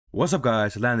What's up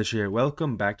guys, Landish here.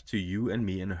 Welcome back to You and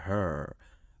Me and Her.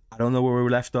 I don't know where we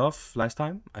left off last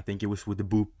time. I think it was with the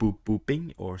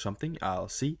booping or something. I'll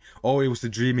see. Oh, it was the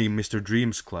Dreaming Mr.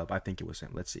 Dreams Club. I think it was him.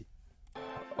 Let's see.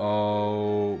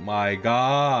 Oh my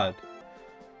god.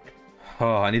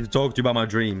 Oh, I need to talk to you about my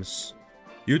dreams.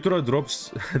 Yutaro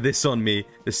drops this on me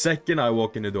the second I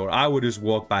walk in the door. I would just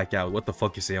walk back out. What the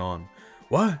fuck is he on?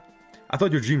 What? I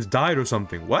thought your dreams died or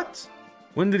something. What?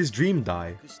 When did his dream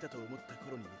die?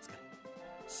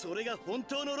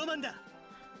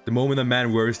 The moment a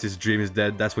man worries his dream is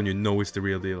dead, that's when you know it's the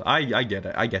real deal. I get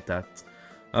it. I get that.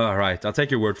 Alright, I'll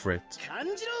take your word for it.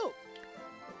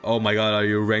 Oh my god, are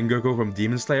you Rengoku from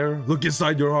Demon Slayer? Look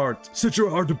inside your heart. Set your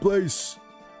heart to place.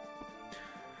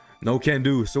 No can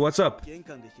do. So what's up?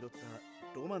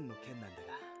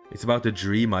 It's about the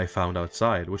dream I found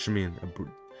outside. What you mean?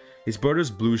 His brother's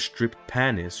blue striped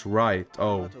panties. Right.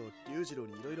 Oh.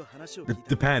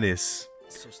 The panties.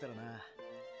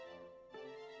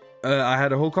 I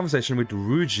had a whole conversation with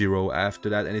Rujiro after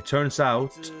that, and it turns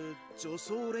out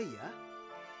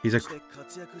he's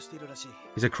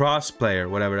a cross player,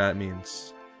 whatever that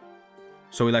means.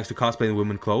 So he likes to cosplay in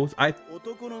women's clothes.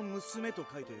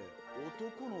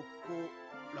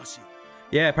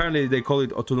 Yeah, apparently they call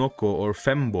it otonoko or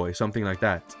femboy, something like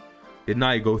that. Didn't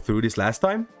I go through this last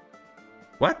time?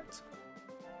 What?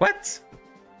 What?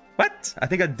 What? I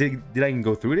think I did. Did I even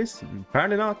go through this?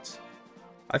 Apparently not.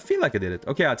 I feel like I did it.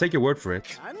 Okay, I'll take your word for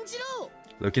it.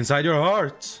 Look inside your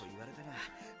heart.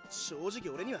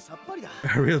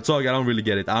 Real talk, I don't really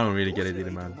get it. I don't really get it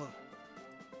either, man.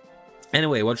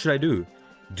 Anyway, what should I do?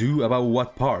 Do about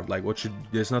what part? Like, what should...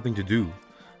 There's nothing to do.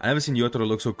 I never seen Yotaro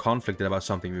look so conflicted about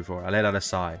something before. I let out a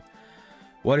sigh.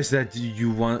 What is that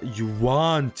you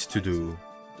want to do?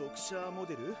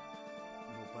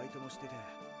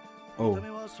 Oh,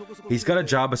 he's got a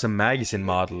job as a magazine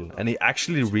model, and he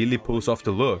actually really pulls off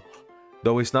the look,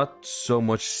 though he's not so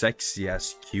much sexy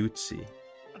as cutesy.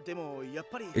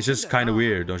 It's just kind of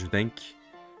weird, don't you think?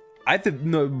 I think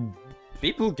no,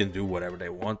 people can do whatever they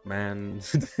want, man.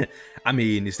 I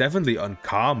mean, it's definitely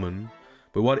uncommon,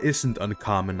 but what isn't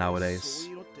uncommon nowadays?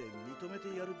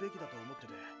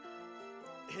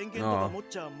 Oh.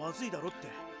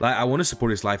 Like, I want to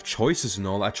support his life choices and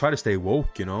all. I try to stay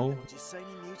woke, you know.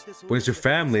 When it's your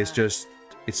family,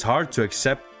 it's hard to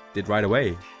accept it right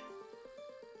away.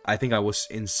 I think I was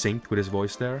in sync with his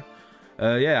voice there.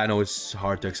 Yeah, I know it's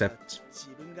hard to accept.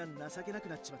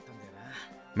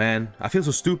 Man, I feel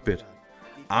so stupid.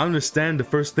 I understand the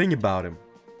first thing about him.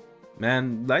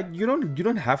 Man, like, you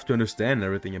don't have to understand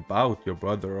everything about your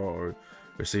brother or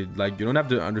say, like, you don't have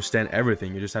to understand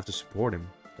everything. You just have to support him.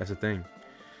 That's the thing.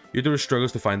 Yutaro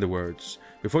struggles to find the words.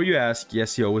 Before you ask,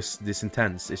 yes, he always this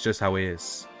intense. It's just how he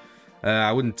is.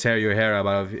 I wouldn't tear your hair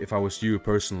about if I was you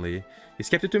personally. He's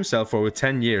kept it to himself for over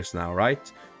 10 years now,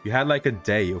 right? You had like a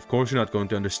day. Of course you're not going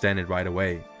to understand it right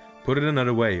away. Put it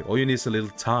another way. All you need is a little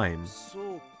time.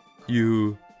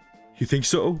 You think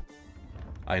so?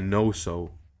 I know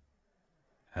so.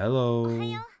 Hello.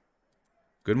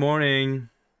 Good morning.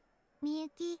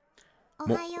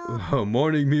 Oh,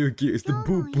 morning, Miyuki. It's the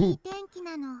boop boop.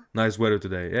 Nice weather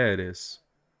today. Yeah, it is.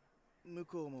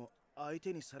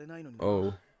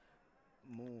 Oh.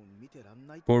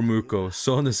 Poor Muko.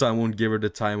 Sun and the sun won't give her the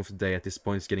time of the day. At this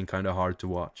point, it's getting kinda hard to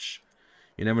watch.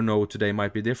 You never know, today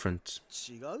might be different.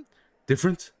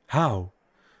 Different? How?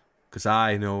 Because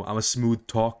I know, I'm a smooth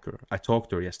talker. I talked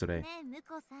to her yesterday.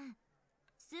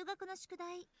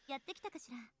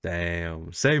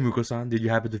 Damn. Say, Muko-san, did you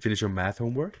happen to finish your math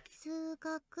homework?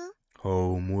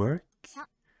 Homework?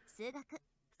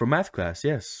 For math class,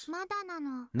 yes.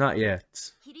 Not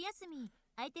yet.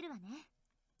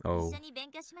 Oh.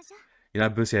 You're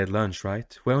not busy at lunch,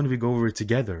 right? Why don't we go over it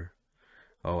together?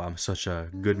 Oh, I'm such a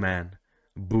good man.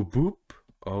 Boop boop.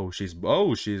 Oh, she's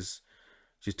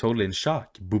totally in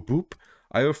shock. Boop boop.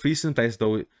 Are your feet in place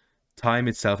though time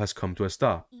itself has come to a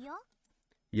stop?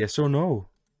 Yes or no?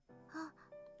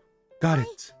 Got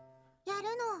it.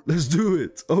 Let's do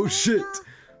it. Oh shit.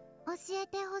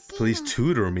 Please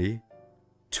tutor me.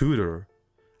 Tutor.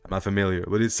 I'm not familiar,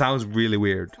 but it sounds really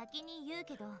weird.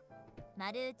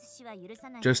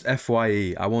 Just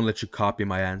FYE, I won't let you copy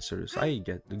my answers.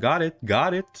 Got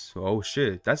it. Oh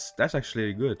shit, that's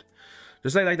actually good.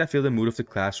 Just like that, I feel the mood of the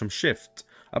classroom shift.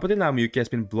 Up until now, Miyuki has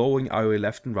been blowing away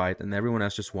left and right, and everyone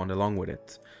else just went along with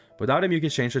it. But now that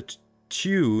Miyuki changed her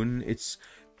tune, it's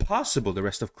possible the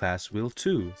rest of class will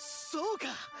too.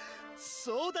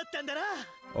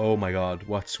 Oh my god,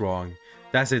 what's wrong?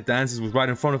 That's it, the answer was right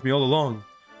in front of me all along.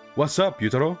 What's up,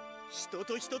 Yutaro?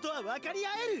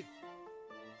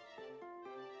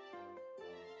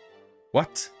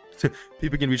 What?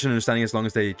 People can reach an understanding as long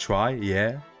as they try.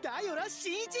 Yeah.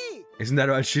 Isn't that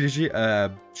right,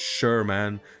 Shinichi? Sure,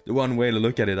 man. The one way to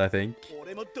look at it, I think.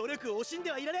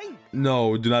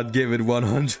 No, do not give it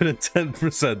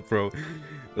 110%, bro.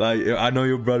 Like, I know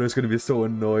your brother's gonna be so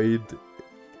annoyed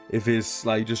if he's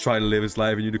like just trying to live his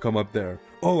life and you to come up there.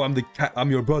 Oh,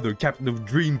 I'm your brother, captain of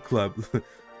Dream Club.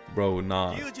 Bro,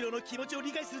 nah.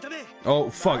 Oh,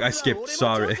 fuck, I skipped.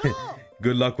 Sorry.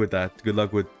 Good luck with that. Good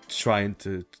luck with trying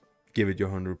to give it your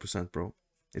 100%, bro.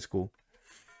 It's cool.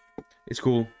 It's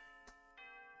cool.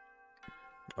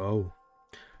 Oh.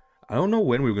 I don't know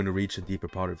when we're going to reach a deeper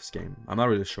part of this game. I'm not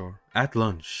really sure. At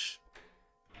lunch,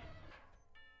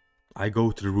 I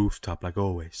go to the rooftop like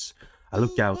always. I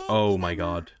look out. Oh my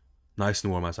god. Nice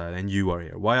and warm outside. And you are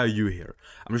here. Why are you here?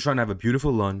 I'm just trying to have a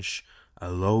beautiful lunch.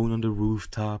 Alone on the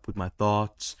rooftop with my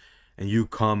thoughts. And you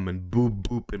come and boop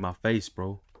boop in my face,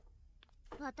 bro.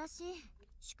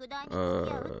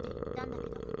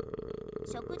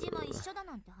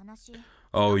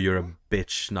 Oh, you're a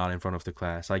bitch, not in front of the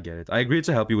class. I get it. I agreed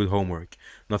to help you with homework.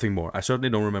 Nothing more. I certainly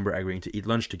don't remember agreeing to eat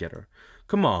lunch together.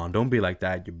 Come on, don't be like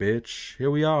that, you bitch.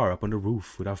 Here we are, up on the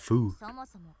roof, without food.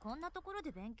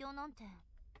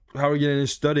 How are we getting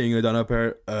studying without a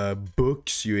pair of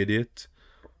books, you idiot?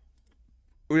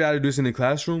 We had to do this in the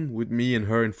classroom, with me and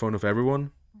her in front of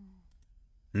everyone?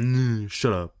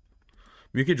 Shut up.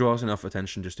 Miyuki draws enough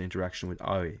attention just to interaction with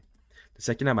Aoi. The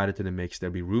second I'm added to the mix,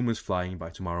 there'll be rumors flying by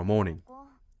tomorrow morning.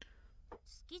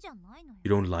 You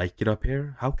don't like it up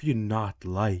here? How could you not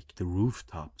like the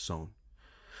rooftop zone?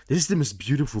 This is the most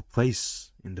beautiful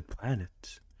place in the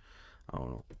planet. I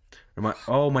don't know.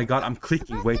 Oh my god, I'm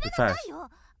clicking way too fast.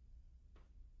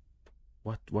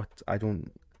 What? I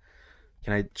don't...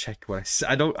 Can I check what I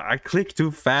said? I click too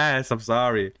fast. I'm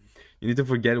sorry. You need to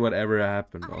forget whatever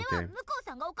happened. Okay.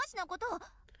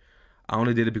 I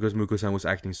only did it because Muko-san was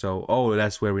acting so... Oh,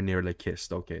 that's where we nearly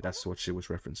kissed. Okay, that's what she was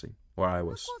referencing. Or I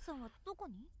was.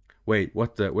 Wait,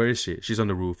 what the... Where is she? She's on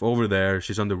the roof. Over there.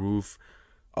 She's on the roof.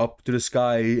 Up to the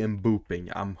sky and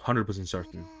booping. I'm 100%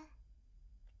 certain.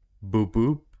 Boop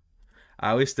boop.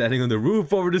 I was standing on the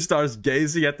roof over the stars,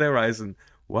 gazing at the horizon.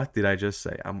 What did I just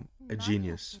say? I'm a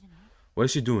genius. What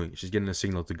is she doing? She's getting a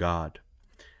signal to God.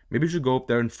 Maybe we should go up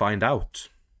there and find out.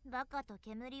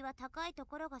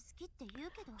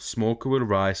 Smoke will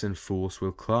rise and fools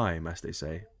will climb, as they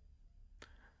say.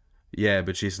 Yeah,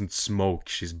 but she isn't smoke,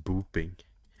 she's booping.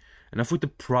 Enough with the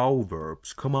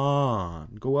proverbs. Come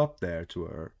on, go up there to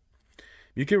her.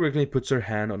 Miyuki regularly puts her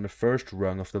hand on the first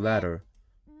rung of the ladder.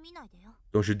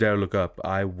 Don't you dare look up.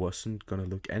 I wasn't gonna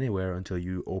look anywhere until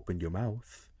you opened your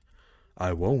mouth.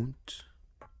 I won't.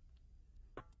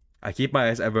 I keep my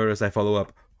eyes averted as I follow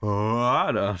up.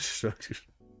 Oh.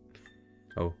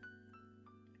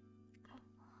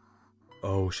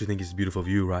 Oh, she thinks it's a beautiful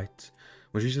view, right?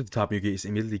 When she's at the top, Miyuki is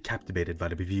immediately captivated by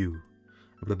the view.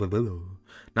 Blah, blah, blah, blah.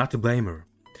 Not to blame her.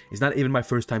 It's not even my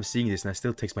first time seeing this, and it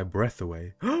still takes my breath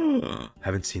away.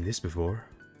 Haven't seen this before.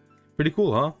 Pretty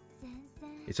cool, huh?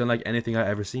 It's unlike anything I've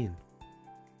ever seen.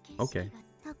 Okay.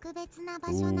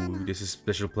 Ooh, this is a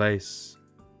special place.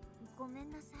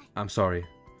 I'm sorry.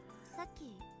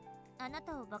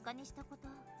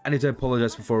 I need to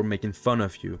apologize for making fun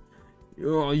of you.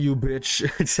 Oh, you bitch.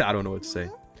 I don't know what to say.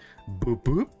 Boop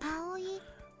boop.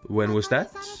 When was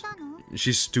that?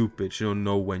 She's stupid. She don't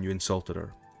know when you insulted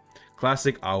her.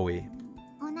 Classic Aoi.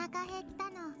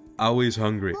 Aoi's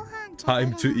hungry.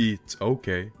 Time to eat.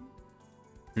 Okay.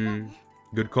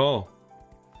 Good call.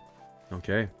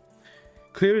 Okay.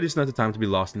 Clearly this is not the time to be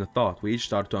lost in the thought. We each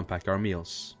start to unpack our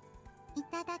meals.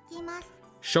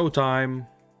 Showtime.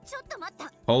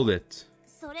 Hold it.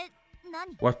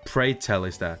 What pray tell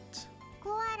is that?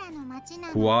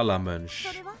 Koala munch.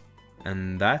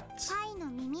 And that?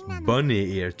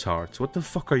 Bunny ear tarts. What the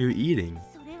fuck are you eating?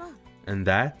 And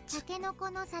that?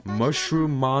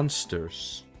 Mushroom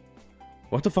monsters.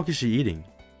 What the fuck is she eating?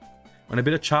 On a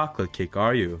bit of chocolate cake,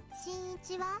 are you?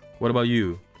 What about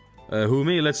you? Who,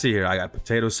 me? Let's see here. I got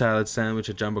potato salad sandwich,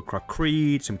 a jumbo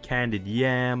croquette, some candied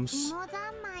yams.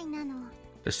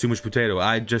 That's too much potato.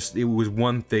 It was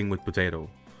one thing with potato.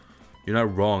 You're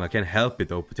not wrong. I can't help it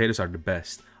though. Potatoes are the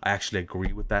best. I actually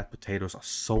agree with that. Potatoes are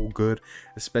so good.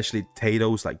 Especially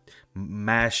potatoes, like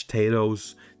mashed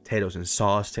potatoes, potatoes and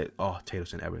sauce,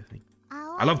 potatoes and everything.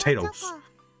 I love potatoes.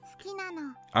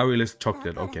 I really like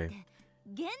chocolate, okay.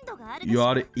 You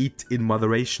ought to eat in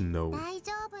moderation though.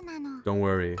 Don't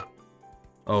worry.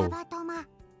 Oh.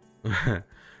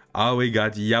 We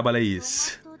got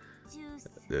yabaleis.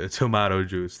 Tomato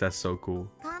juice. That's so cool.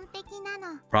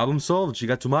 Problem solved. She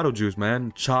got tomato juice,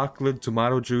 man. Chocolate,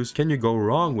 tomato juice. Can you go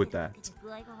wrong with that?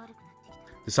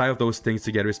 The sight of those things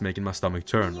together is making my stomach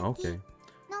turn. Okay.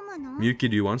 Miyuki,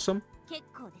 do you want some?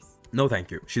 No,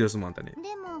 thank you. She doesn't want any.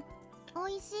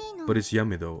 But it's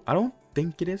yummy though. I don't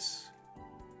think it is.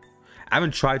 I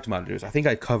haven't tried tomato juice. I think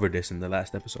I covered this in the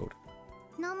last episode.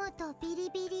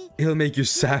 It'll make you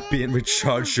sappy and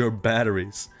recharge your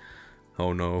batteries.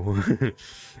 Oh no.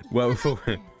 Well, for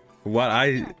what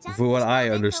I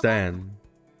understand,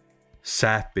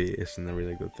 sappy isn't a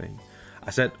really good thing.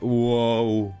 I said,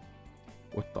 whoa.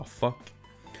 What the fuck?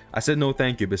 I said no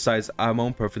thank you. Besides, I'm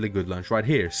on perfectly good lunch right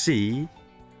here. See?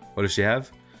 What does she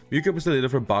have? Miyuki opens the lid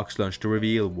of her box lunch to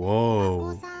reveal.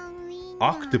 Whoa.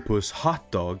 Octopus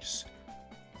hot dogs.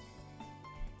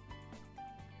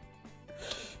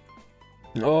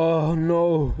 Oh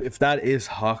no. If that is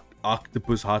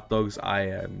octopus hot dogs, I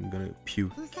am gonna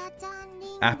puke.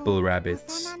 Apple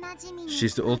rabbits.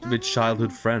 She's the ultimate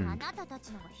childhood friend.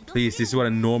 Please, this is what a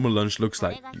normal lunch looks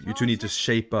like. You two need to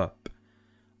shape up.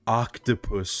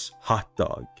 Octopus hot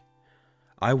dog.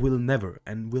 I will never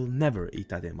and will never eat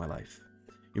that in my life.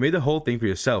 You made the whole thing for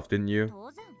yourself, didn't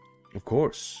you? Of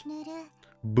course.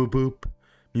 Boop boop.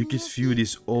 Miyuki's food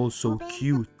is all so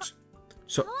cute.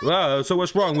 So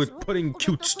what's wrong with putting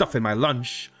cute stuff in my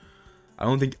lunch? I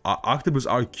don't think octopus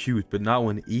are cute, but not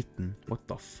when eaten. What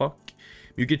the fuck?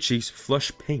 Miyuki cheeks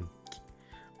flush pink.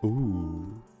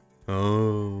 Ooh.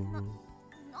 Oh.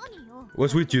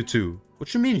 What's with you two?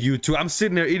 What you mean you two? I'm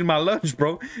sitting there eating my lunch,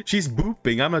 bro. She's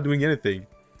booping. I'm not doing anything.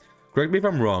 Correct me if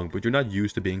I'm wrong, but you're not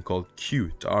used to being called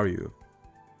cute, are you?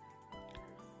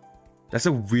 That's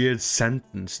a weird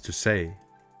sentence to say.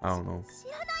 I don't know.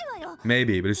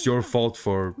 Maybe, but it's your fault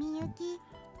for...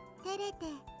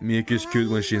 Miyuki's cute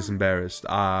when she's embarrassed.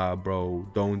 Ah, bro.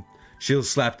 Don't... She'll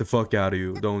slap the fuck out of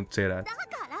you. Don't say that.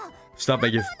 Stop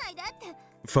making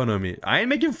fun of me. I ain't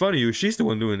making fun of you. She's the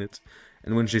one doing it.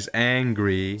 And when she's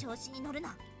angry...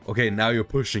 Okay, now you're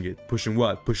pushing it. Pushing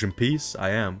what? Pushing peace? I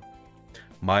am.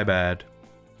 My bad.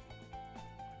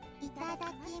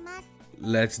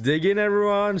 Let's dig in,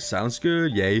 everyone. Sounds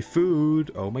good. Yay,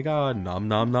 food. Oh my god. Nom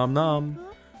nom nom nom.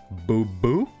 Boop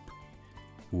boop.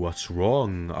 What's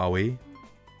wrong, Aoi?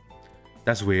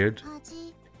 That's weird.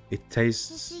 It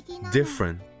tastes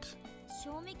different.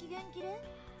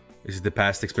 Is it the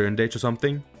past experience date or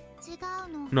something?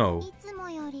 No.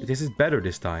 It tastes better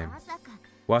this time.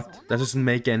 What? That doesn't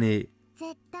make any...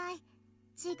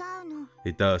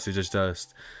 It does, it just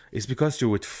does. It's because you're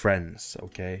with friends,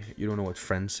 okay? You don't know what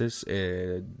friends is,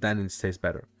 then it tastes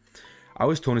better.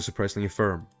 Aoi's tone is surprisingly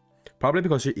firm. Probably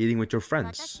because you're eating with your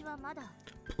friends.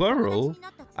 Plural?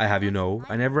 I have you know,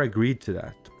 I never agreed to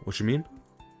that. What you mean?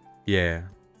 Yeah.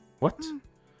 What?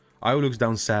 Aoi looks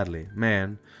down sadly.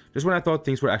 Man, just when I thought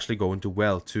things were actually going too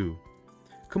well too.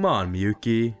 Come on,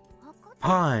 Miyuki.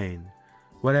 Fine.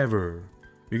 Whatever.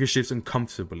 Miyuki shifts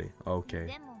uncomfortably.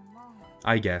 Okay.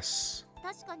 I guess.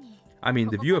 I mean,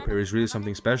 the view up here is really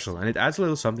something special, and it adds a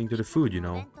little something to the food, you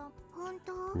know.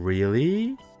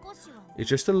 Really? It's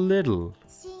just a little.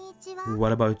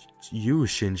 What about you,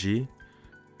 Shinji?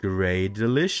 Great,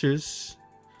 delicious.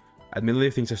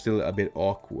 Admittedly, things are still a bit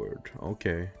awkward.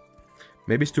 Okay.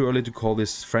 Maybe it's too early to call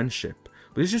this friendship,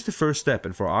 but it's just the first step,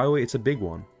 and for Aoi, it's a big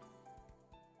one.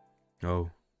 Oh.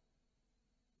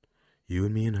 You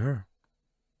and me and her.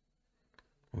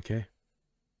 Okay.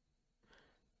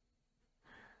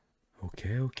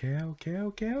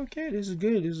 Okay. This is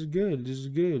good.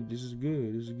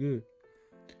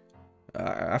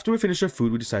 After we finish our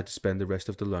food, we decide to spend the rest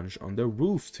of the lunch on the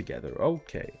roof together.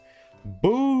 Okay.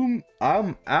 Boom!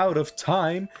 I'm out of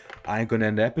time. I ain't gonna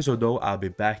end the episode though. I'll be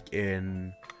back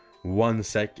in 1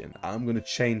 second. I'm gonna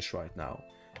change right now.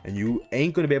 And you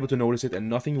ain't gonna be able to notice it, and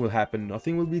nothing will happen.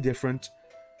 Nothing will be different.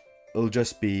 It'll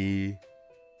just be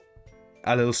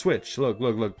a little switch.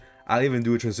 Look. I'll even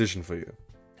do a transition for you.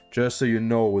 Just so you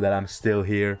know that I'm still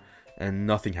here and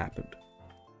nothing happened.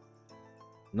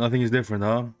 Nothing is different,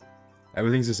 huh?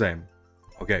 Everything's the same.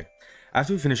 Okay.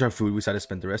 After we finish our food, we decided to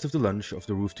spend the rest of the lunch off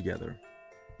the roof together.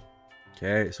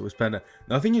 Okay, so we spend...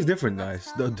 Nothing is different,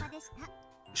 guys.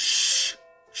 Shh!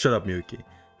 Shut up, Miyuki.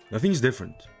 Nothing is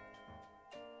different.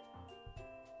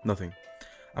 Nothing.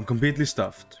 I'm completely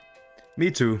stuffed.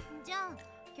 Me too.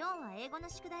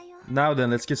 Now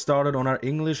then, let's get started on our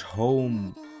English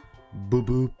home. Boop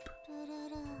boop.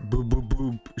 Boop boop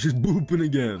boop. She's booping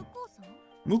again.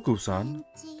 Muko-san.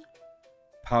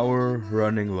 Power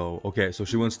running low. Okay, so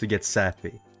she wants to get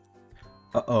sappy.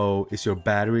 Uh-oh, is your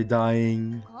battery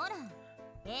dying?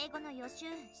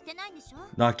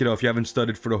 Knock it off, you haven't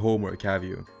studied for the homework, have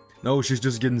you? No, she's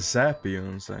just getting sappy, you know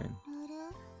what I'm saying?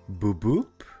 Boop boop.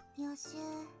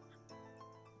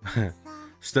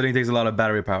 Studying takes a lot of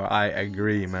battery power. I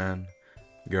agree, man.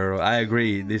 Girl, I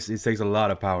agree. It takes a lot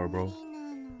of power, bro.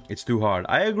 It's too hard.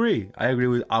 I agree. I agree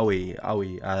with Aoi.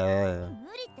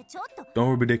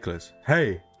 Don't be ridiculous.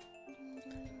 Hey.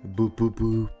 Boop boop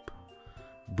boop.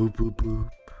 Boop boop boop.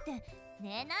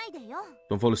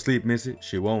 Don't fall asleep, Missy.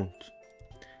 She won't.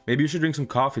 Maybe you should drink some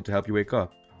coffee to help you wake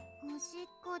up.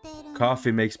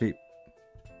 Coffee makes me...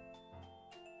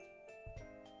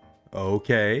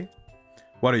 Okay.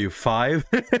 What are you, 5?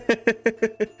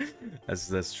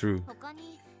 That's true.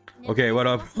 Okay, what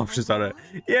options are there?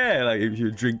 Yeah, like if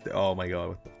you drink... Oh my god,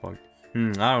 what the fuck?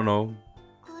 I don't know.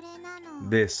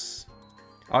 This.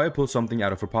 I pull something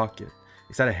out of her pocket.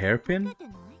 Is that a hairpin? It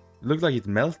looked like it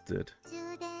melted.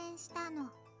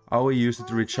 Aoi used it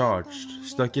to recharge,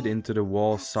 stuck it into the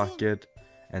wall socket,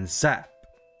 and zap.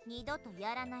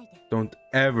 Don't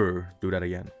ever do that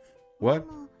again. What?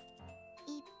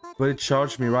 But it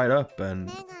charged me right up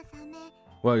and...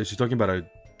 What, is she talking about a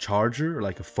charger?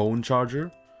 Like a phone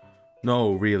charger?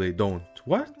 No, really, don't.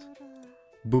 What?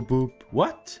 Boop boop.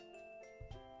 What?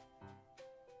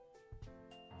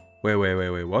 Wait.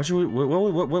 What should we...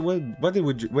 What did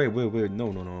we... Wait.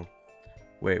 No.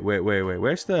 Wait.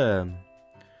 Where's the...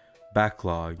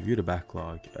 Backlog? View the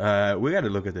backlog. We gotta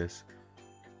look at this.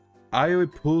 Aoi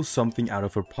pulls something out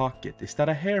of her pocket. Is that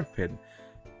a hairpin?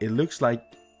 It looks like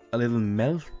a little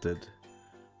melted.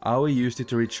 Aoi used it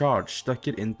to recharge, stuck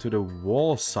it into the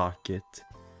wall socket,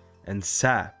 and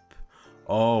zap.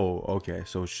 Oh, okay.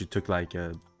 So she took like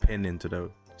a pin into the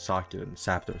socket and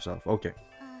zapped herself. Okay.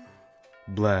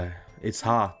 Blah. It's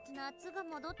hot.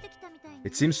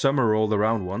 It seems summer rolled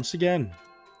around once again.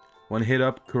 One hit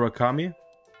up Kurakami.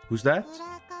 Who's that?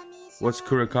 What's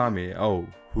Kurakami? Oh,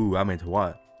 who? I meant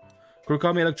what?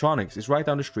 Kurakami Electronics is right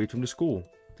down the street from the school.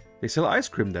 They sell ice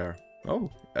cream there. Oh,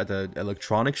 at the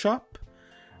electronic shop?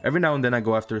 Every now and then I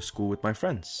go after school with my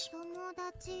friends.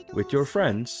 With your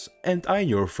friends? And I'm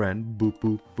your friend. Boop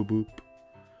boop boop boop.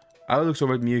 I looks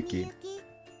over at Miyuki.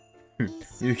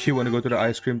 Miyuki wanna go to the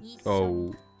ice cream?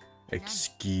 Oh,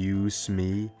 excuse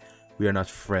me. We are not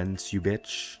friends, you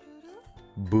bitch.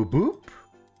 Boop boop.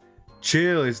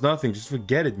 Chill, it's nothing. Just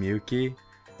forget it, Miyuki.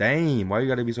 Damn, why you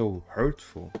gotta be so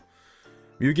hurtful?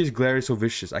 Miyuki's glare is so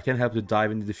vicious. I can't help to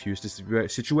dive into defuse this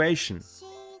situation.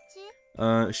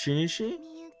 Shinichi?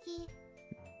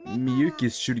 Miyuki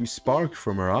is shooting spark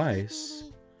from her eyes.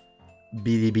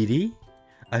 Bidi?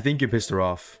 I think you pissed her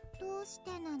off.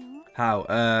 How?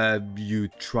 You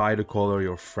try to call her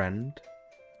your friend?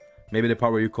 Maybe the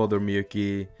part where you called her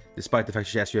Miyuki, despite the fact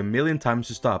she asked you a million times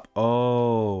to stop.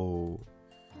 Oh.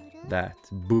 That.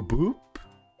 Boop boop.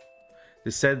 They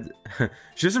said...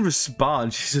 she doesn't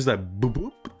respond. She's just like boop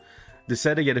boop. They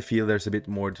said I get a feel there's a bit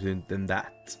more to it than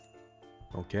that.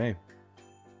 Okay.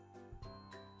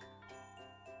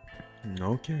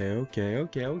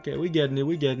 Okay. We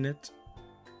getting it.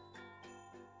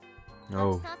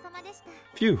 Oh.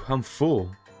 Phew, I'm full.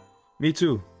 Me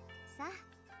too.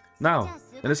 Now,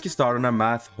 let's get started on our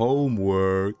math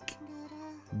homework.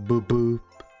 Boop boop.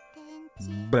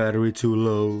 Battery too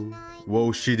low.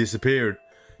 Whoa, she disappeared.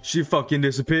 She fucking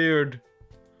disappeared.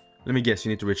 Let me guess, you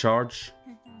need to recharge?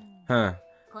 Huh.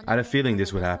 I had a feeling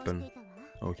this would happen.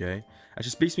 Okay. As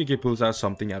she speaks, Miki pulls out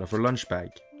something out of her lunch bag.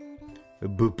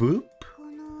 Boop boop?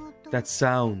 That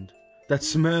sound. That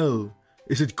smell.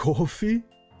 Is it coffee?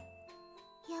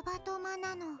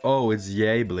 Oh, it's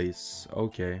yay bliss.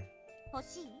 Okay.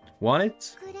 Want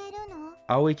it?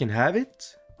 Aoi can have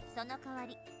it?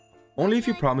 Only if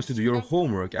you promise to do your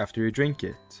homework after you drink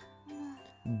it.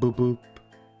 Boop boop.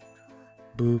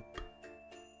 Boop.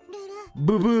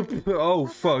 Boop boop. Oh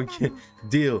fuck.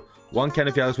 Deal. One can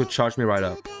of Yalis would charge me right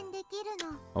up.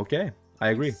 Okay, I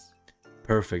agree.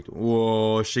 Perfect.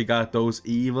 Whoa, she got those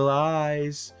evil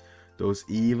eyes. Those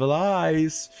evil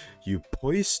eyes. You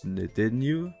poisoned it, didn't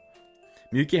you?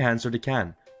 Miyuki hands her the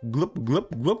can. Glup,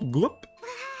 glup, glup, glup.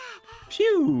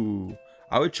 Phew.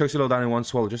 I would chuck it all down in one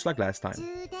swallow, just like last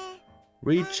time.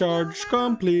 Recharge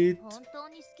complete.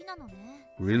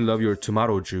 Really love your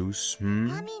tomato juice,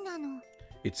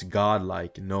 It's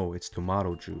godlike. No, it's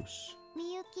tomato juice.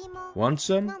 Want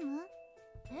some?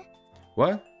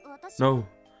 What? No.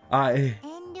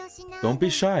 Don't be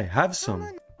shy. Have some.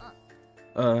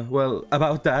 Well,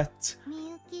 about that.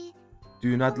 Do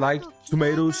you not like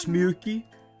tomatoes, Miyuki?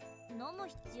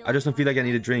 I just don't feel like I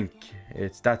need a drink.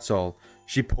 That's all.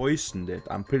 She poisoned it,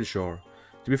 I'm pretty sure.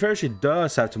 To be fair, she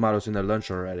does have tomatoes in her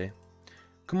lunch already.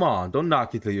 Come on, don't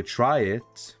knock it till you try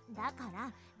it.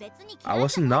 I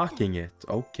wasn't knocking it.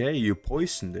 Okay, you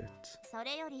poisoned it.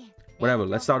 Whatever,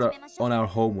 let's start on our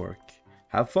homework.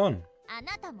 Have fun.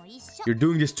 You're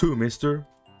doing this too, mister.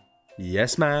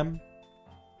 Yes, ma'am.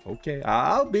 Okay,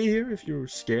 I'll be here if you're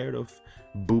scared of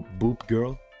boop boop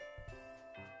girl.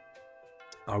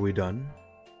 Are we done?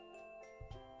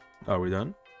 Are we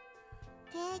done?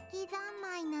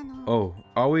 Oh,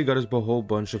 Aoi got us a whole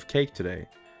bunch of cake today.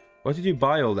 What did you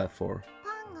buy all that for?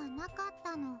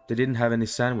 They didn't have any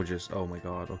sandwiches. Oh my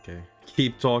god, okay.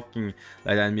 Keep talking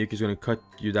like that and Miyuki's gonna cut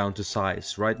you down to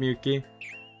size. Right, Miyuki?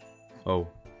 Oh.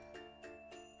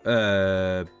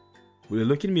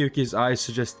 Look in Miyuki's eyes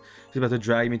suggests she's about to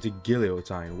drag me to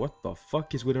guillotine. What the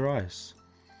fuck is with her eyes?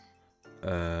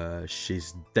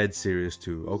 She's dead serious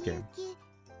too. Okay.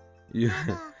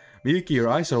 Miyuki, your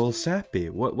eyes are all sappy.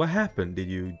 What happened? Did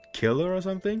you kill her or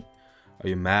something? Are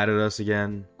you mad at us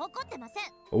again?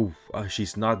 Oh,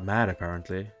 she's not mad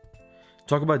apparently.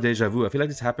 Talk about deja vu. I feel like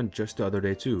this happened just the other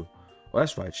day too. Oh,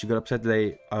 that's right. She got upset the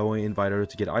day I only invited her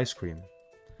to get ice cream.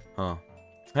 Huh.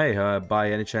 Hey,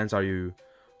 by any chance are you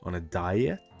on a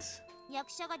diet?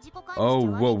 Oh,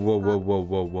 whoa.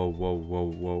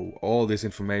 All this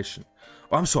information.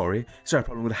 Oh, I'm sorry. Is there a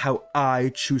problem with how I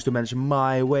choose to manage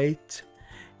my weight?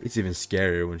 It's even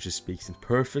scarier when she speaks in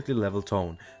perfectly level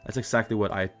tone. That's exactly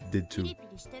what I did too.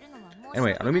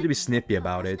 Anyway, I don't mean to be snippy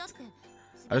about it.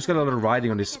 I just got a lot of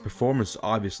riding on this performance,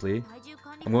 obviously.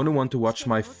 I'm going to want to watch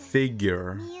my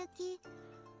figure.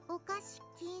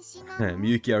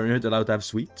 Miyuki, are you not allowed to have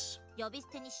sweets?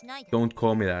 Don't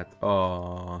call me that.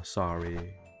 Oh,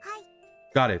 sorry.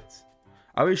 Got it.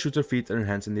 Aoi shoots her feet and her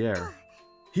hands in the air.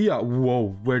 Hiya!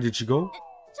 Whoa, where did she go?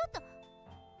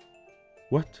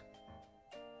 What?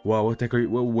 Wow, what the heck are you?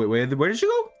 Where did she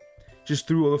go? She just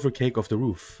threw all of her cake off the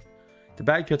roof. The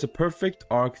bag cuts a perfect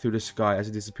arc through the sky as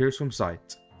it disappears from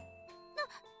sight.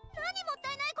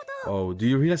 Oh, do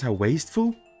you realize how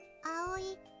wasteful?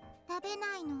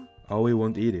 Aoi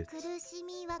won't eat it.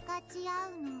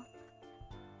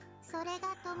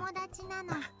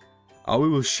 Aoi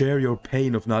will share your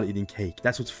pain of not eating cake.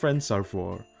 That's what friends are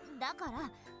for.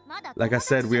 Like I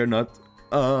said, we are not...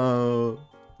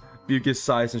 Miyuki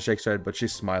sighs and shakes her head, but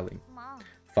she's smiling.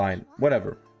 Fine,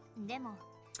 whatever.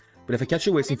 But if I catch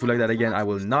you wasting food like that again, I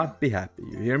will not be happy.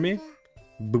 You hear me?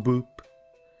 Boop boop.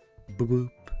 Boop boop.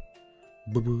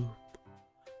 Boop boop.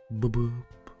 Boop boop.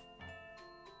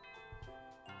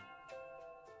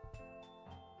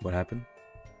 What happened?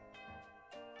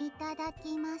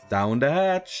 Down the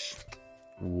hatch.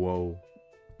 Whoa.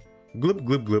 Gloop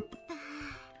gloop gloop.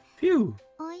 Phew.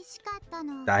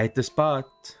 I hit the spot.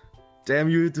 Damn,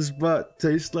 you hit the spot.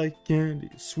 Tastes like candy.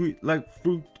 Sweet like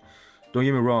fruit. Don't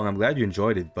get me wrong, I'm glad you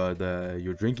enjoyed it, but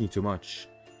you're drinking too much.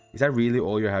 Is that really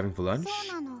all you're having for lunch?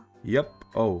 Yep.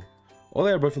 Oh. All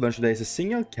I brought for lunch today is a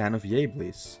single can of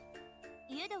Yablis.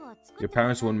 Your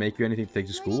parents won't make you anything to take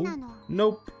to school?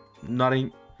 Nope.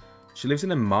 Nothing. She lives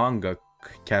in a manga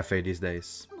cafe these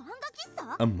days.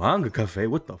 A manga cafe?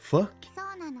 What the fuck?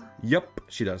 Yup,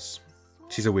 she does.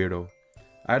 She's a weirdo.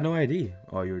 I had no idea.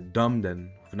 Oh, you're dumb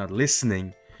then, for not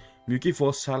listening. Miyuki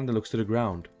falls silent and looks to the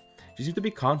ground. She seems to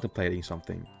be contemplating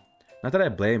something. Not that I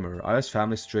blame her. Aya's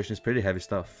family situation is pretty heavy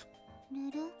stuff.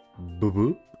 Boo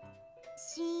boo?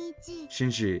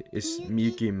 Shinji, is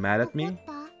Miyuki mad at me?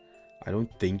 I don't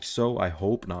think so. I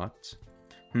hope not.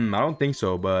 I don't think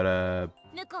so, but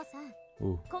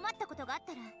ooh.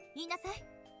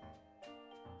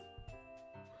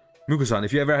 Muko-san,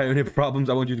 if you ever have any problems,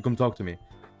 I want you to come talk to me.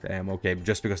 Damn, okay,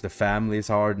 just because the family is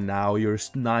hard now, you're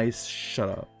nice. Shut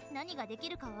up.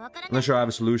 I'm not sure I have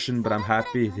a solution, but I'm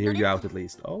happy to hear you out at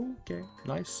least. Oh, okay,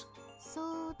 nice.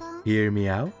 Hear me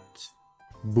out?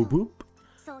 Boop boop.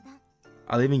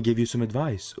 I'll even give you some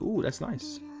advice. Ooh, that's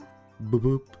nice. Boop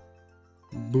boop.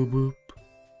 Boop boop.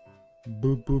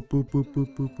 Boop boop boop boop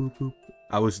boop boop boop boop.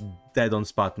 I was dead on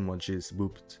spot when she's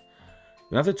booped.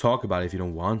 You don't have to talk about it if you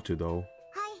don't want to, though.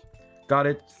 Got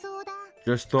it.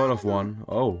 Just thought of one.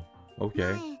 Oh,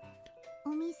 okay.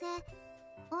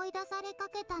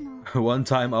 One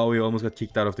time Aoi almost got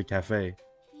kicked out of the cafe.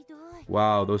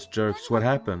 Wow, those jerks. What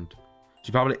happened?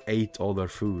 She probably ate all their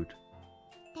food.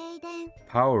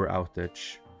 Power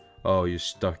outage. Oh, you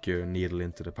stuck your needle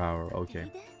into the power.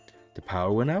 Okay. The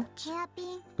power went out?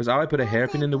 Because Aoi put a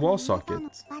hairpin in the wall socket.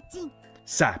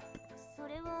 Sap.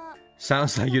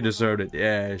 Sounds like you deserved it.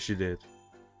 Yeah, she did.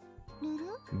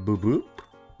 Boop boop.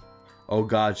 Oh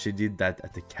god, she did that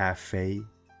at the cafe.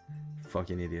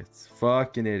 Fucking idiot.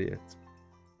 Fucking idiot.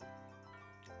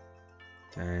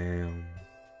 Damn.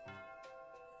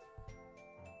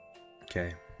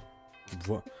 Okay.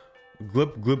 Glip,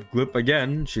 glip, glip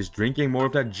again. She's drinking more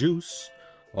of that juice.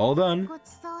 All done.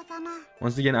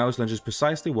 Once again, Aoi's lunch is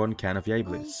precisely one can of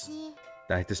Yablis.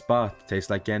 That hit the spot. Tastes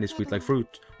like candy, sweet like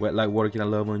fruit. Wet like water, can I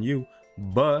love on you?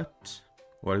 But...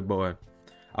 What?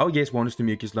 Aoi gave once to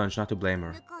Miyuki's lunch, not to blame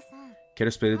her. Care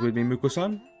to split it with me,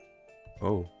 Muko-san?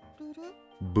 Oh.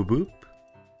 Boop boop.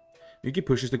 Miyuki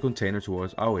pushes the container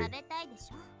towards Aoi.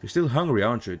 You're still hungry,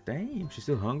 aren't you? Damn, she's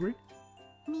still hungry?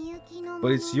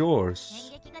 But it's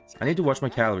yours. I need to watch my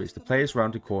calories. The player's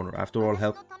round the corner. After all,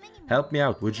 help me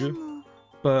out, would you?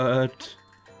 But...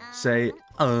 Say,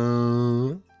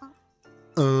 Miyuki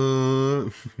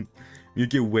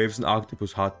waves an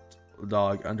octopus hot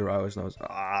dog under Aoi's nose.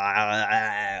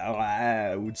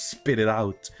 Would spit it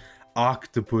out.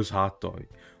 Octopus hot dog.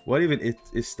 What even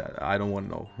is that? I don't want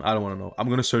to know. I don't want to know. I'm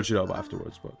gonna search it up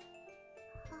afterwards, but...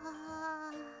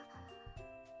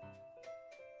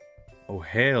 Oh,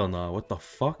 hell no. What the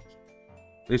fuck?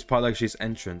 This part like she's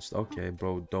entranced. Okay,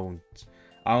 bro, don't.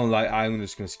 I don't like... I'm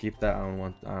just gonna skip that. I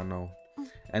don't know.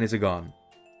 And it's a gun.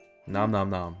 Nom nom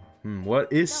nom.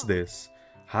 What is this?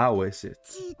 How is it?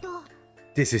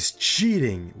 This is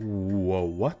cheating. Whoa,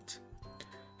 what?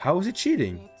 How is it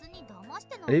cheating?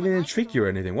 I didn't even trick you or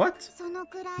anything. What?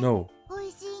 No.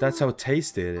 That's how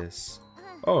tasty it is.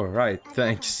 Oh, right.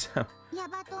 Thanks.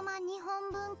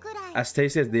 As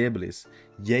tasty as the Iblis.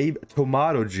 Yay,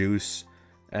 tomato juice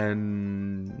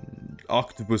and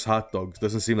octopus hot dogs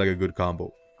doesn't seem like a good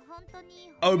combo.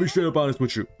 I'll be straight up honest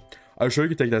with you. Are you sure you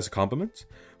can take that as a compliment?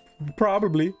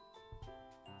 Probably.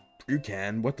 You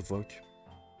can. What the fuck?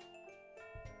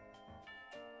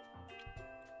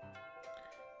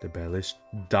 The bell is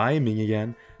diming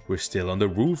again. We're still on the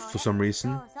roof for some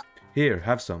reason. Here,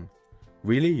 have some.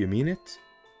 Really? You mean it?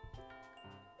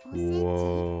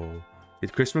 Whoa.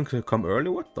 Did Christmas come early?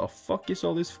 What the fuck is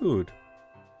all this food?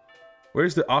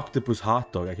 Where's the octopus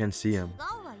hot dog? I can't see him.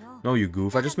 No, you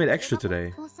goof. I just made extra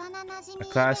today. A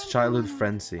class childhood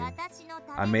frenzy.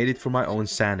 I made it for my own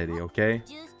sanity, okay?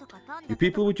 You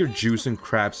people with your juice and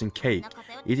crabs and cake.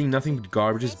 Eating nothing but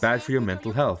garbage is bad for your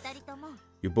mental health.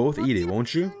 You both eat it,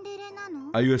 won't you?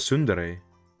 Are you a tsundere?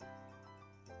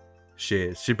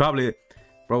 Shit, she probably...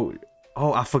 Bro,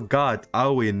 oh, I forgot.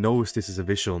 Aoi knows this is a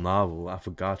visual novel. I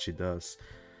forgot she does.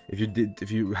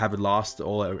 If you have lost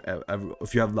all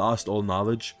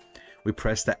knowledge, we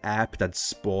press the app that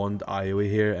spawned Aoi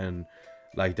here, and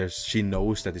like she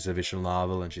knows that it's a visual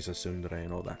novel and she's a tsundere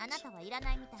and all that.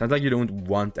 Sounds like you don't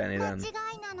want any then.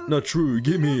 Not true.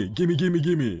 Gimme.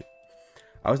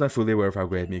 I was not fully aware of how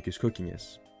great Miyuki's cooking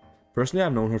is. Personally,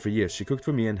 I've known her for years. She cooked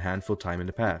for me a handful time in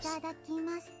the past.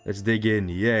 Let's dig in.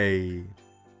 Yay.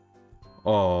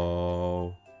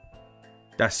 Oh,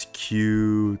 that's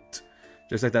cute.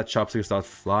 Just like that, chopsticks start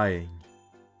flying.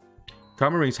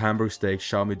 Karma rings hamburger steak,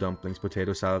 xiaomi dumplings,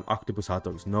 potato salad, octopus hot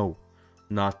dogs. No,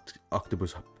 not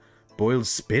octopus. Boiled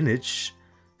spinach,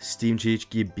 steamed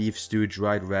chichi, beef stew,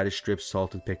 dried radish strips,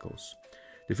 salted pickles.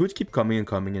 The foods keep coming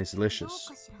and it's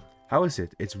delicious. How is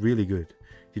it? It's really good.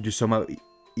 Did you somehow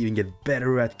even get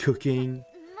better at cooking?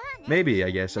 Maybe,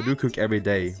 I guess. I do cook every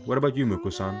day. What about you,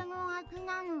 Muko-san?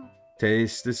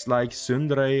 Tastes like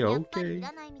tsundere, okay.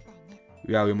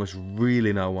 Yeah, we must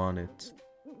really not want it.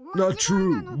 Not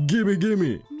true!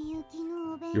 Gimme!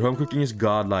 Your home cooking is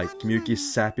godlike.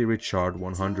 Miyuki's sappy Richard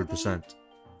 100%.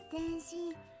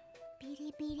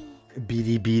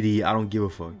 Beady, I don't give a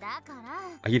fuck.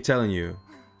 I keep telling you.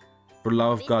 For the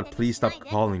love of God, please stop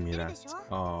calling me that.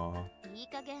 Aww.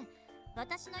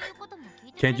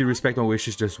 Can't you respect my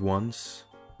wishes just once?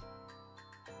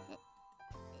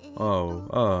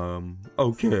 Oh,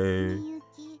 okay.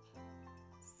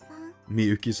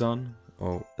 Miyuki-san?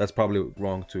 Oh, that's probably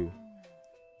wrong too.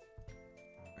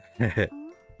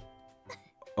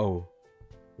 Oh,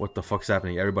 what the fuck's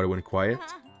happening? Everybody went quiet?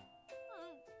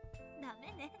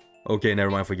 Okay,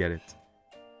 never mind, forget it.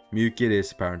 Miyuki it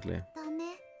is, apparently.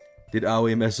 Did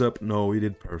Aoi mess up? No, he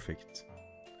did perfect.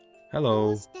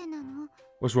 Hello.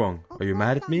 What's wrong? Are you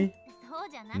mad at me?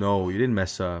 No, you didn't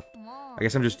mess up. I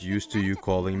guess I'm just used to you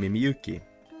calling me Miyuki.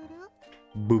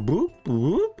 Boop boop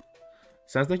boop.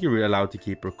 Sounds like you're allowed to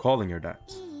keep her calling her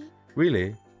that.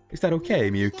 Really? Is that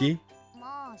okay, Miyuki?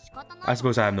 I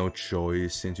suppose I have no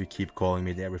choice since you keep calling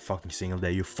me every fucking single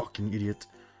day, you fucking idiot.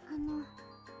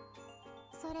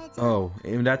 Oh,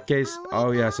 in that case,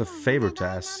 Aoi has a favor to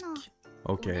ask.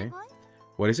 Okay.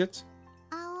 What is it?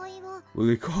 Will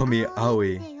you call me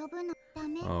Aoi?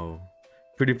 Oh.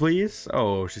 Pretty please?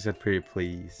 Oh, she said pretty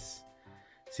please.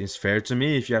 Seems fair to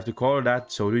me. If you have to call her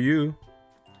that, so do you.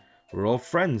 We're all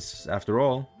friends, after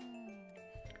all.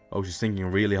 Oh, she's thinking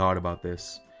really hard about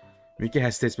this. Miyuki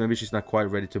hesitates. Maybe she's not quite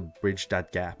ready to bridge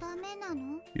that gap.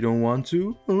 You don't want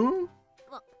to? Huh?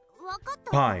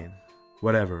 Fine.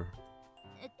 Whatever.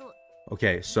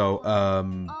 Okay, so,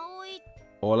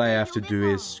 all I have to do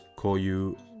is call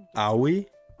you Aoi?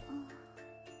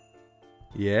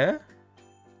 Yeah?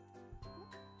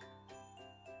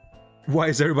 Why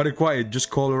is everybody quiet? Just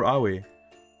call her Aoi.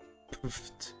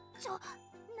 Poofed.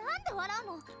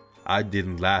 I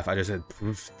didn't laugh. I just said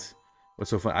poofed.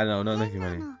 What's so funny? I don't know, nothing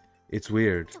funny. It's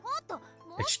weird.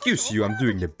 Excuse you, I'm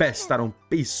doing the best. I don't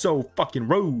be so fucking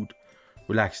rude.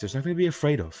 Relax, there's nothing to be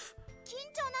afraid of.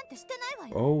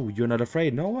 Oh, you're not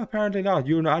afraid? No, apparently not.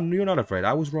 You're not afraid.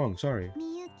 I was wrong. Sorry.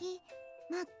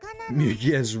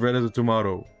 Miyuki is red as a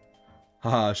tomato.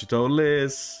 Haha, she totally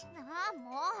is.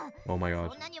 Oh my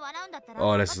god.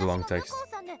 Oh, this is a long text.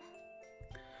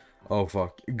 Oh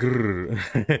fuck.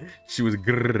 Grrr. She was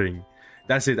grrring.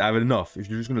 That's it, I have enough. If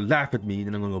you're just gonna laugh at me,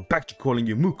 then I'm gonna go back to calling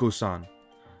you Muko-san.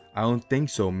 I don't think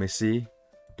so, Missy.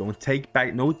 Don't take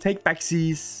back, no take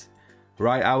backsies.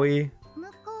 Right, Aoi?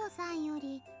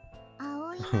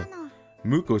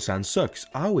 Muko-san sucks.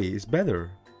 Aoi is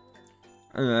better.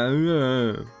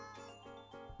 Oh.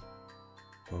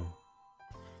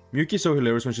 Miyuki is so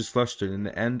hilarious when she's flustered. In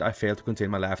the end, I failed to contain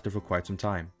my laughter for quite some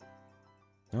time.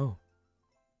 Oh.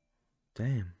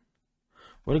 Damn.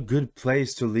 What a good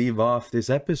place to leave off this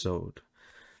episode.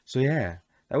 So yeah,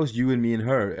 that was you and me and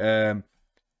her.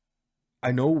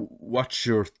 I know what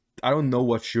you're... I don't know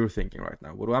what you're thinking right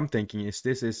now. What I'm thinking is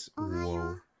this is...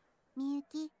 Whoa.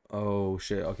 Oh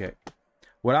shit, okay.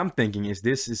 What I'm thinking is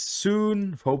this is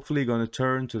soon, hopefully, gonna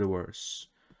turn to the worse.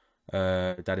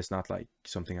 That is not like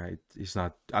something I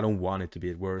don't want it to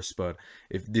be worse, but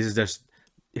if this is just...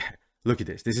 Look at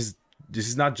this. This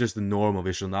is not just a normal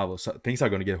visual novel. So things are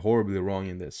gonna get horribly wrong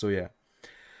in this, so yeah.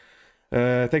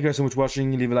 Thank you guys so much for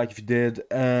watching. Leave a like if you did.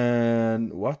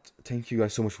 And what? Thank you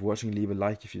guys so much for watching. Leave a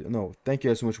like if you... No, thank you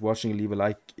guys so much for watching. Leave a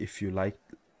like if you liked.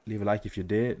 Leave a like if you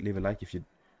did. Leave a like if you...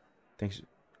 Thanks.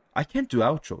 I can't do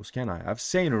outros, can I? I've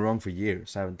saying it wrong for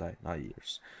years, haven't I? Not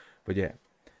years. But yeah.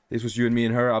 This was you and me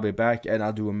and her. I'll be back and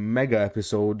I'll do a mega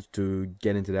episode to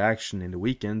get into the action in the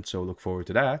weekend. So look forward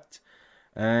to that.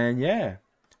 And yeah.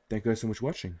 Thank you guys so much for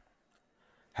watching.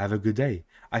 Have a good day.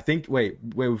 I think... Wait,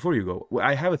 before you go.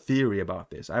 I have a theory about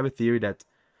this. I have a theory that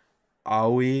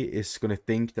Aoi is going to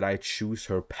think that I choose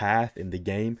her path in the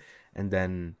game. And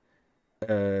then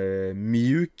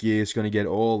Miyuki is going to get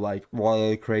all like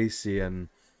wild, crazy and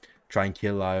try and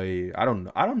kill Aoi. I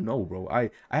don't know, bro. I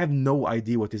have no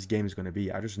idea what this game is going to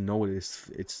be. I just know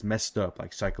it's messed up,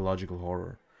 like psychological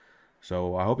horror.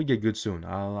 So I hope it get good soon.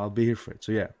 I'll be here for it.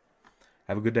 So yeah.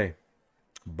 Have a good day.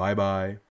 Bye-bye.